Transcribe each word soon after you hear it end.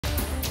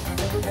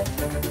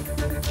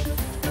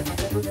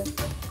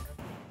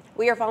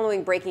We are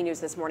following breaking news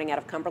this morning out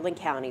of Cumberland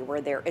County,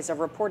 where there is a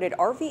reported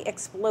RV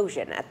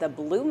explosion at the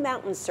Blue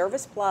Mountain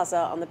Service Plaza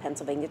on the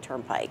Pennsylvania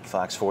Turnpike.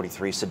 Fox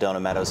 43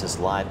 Sedona Meadows is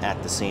live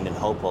at the scene in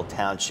Hopewell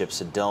Township.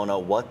 Sedona,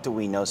 what do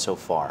we know so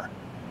far?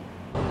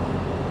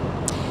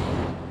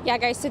 Yeah,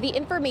 guys, so the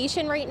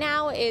information right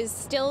now is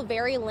still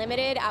very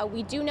limited.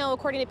 We do know,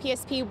 according to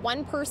PSP,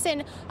 one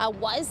person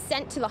was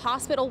sent to the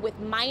hospital with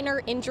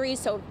minor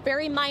injuries, so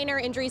very minor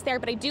injuries there.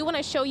 But I do want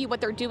to show you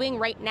what they're doing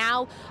right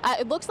now.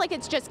 It looks like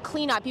it's just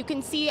cleanup. You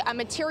can see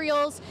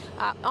materials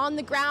on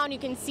the ground. You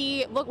can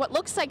see what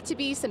looks like to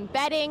be some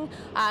bedding,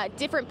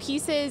 different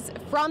pieces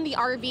from the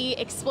RV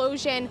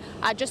explosion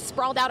just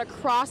sprawled out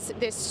across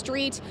this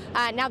street.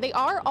 Now, they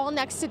are all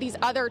next to these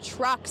other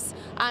trucks,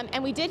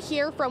 and we did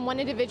hear from one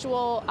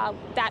individual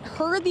that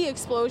heard the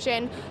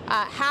explosion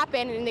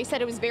happen, and they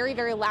said it was very,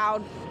 very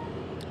loud.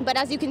 But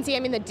as you can see,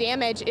 I mean, the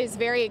damage is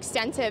very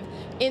extensive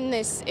in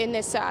this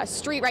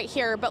street right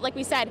here. But like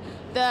we said,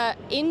 the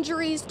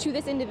injuries to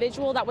this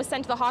individual that was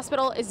sent to the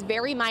hospital is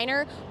very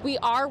minor. We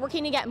are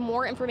working to get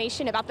more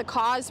information about the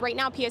cause. Right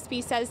now,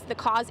 PSP says the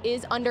cause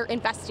is under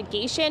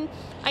investigation.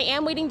 I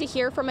am waiting to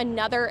hear from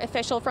another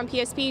official from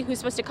PSP who's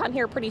supposed to come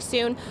here pretty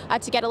soon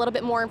to get a little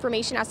bit more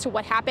information as to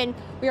what happened.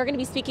 We are going to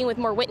be speaking with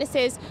more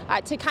witnesses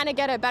to kind of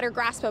get a better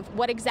grasp of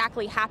what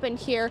exactly happened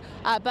here.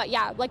 But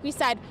yeah, like we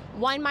said,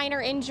 one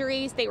minor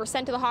injuries. They were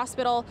sent to the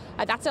hospital.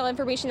 That's all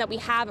information that we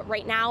have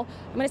right now.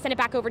 I'm going to send it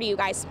back over to you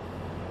guys.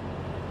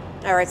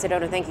 All right,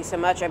 Sedona, thank you so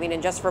much. I mean,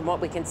 and just from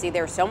what we can see,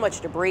 there's so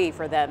much debris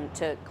for them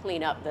to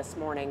clean up this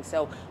morning.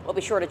 So we'll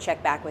be sure to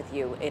check back with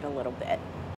you in a little bit.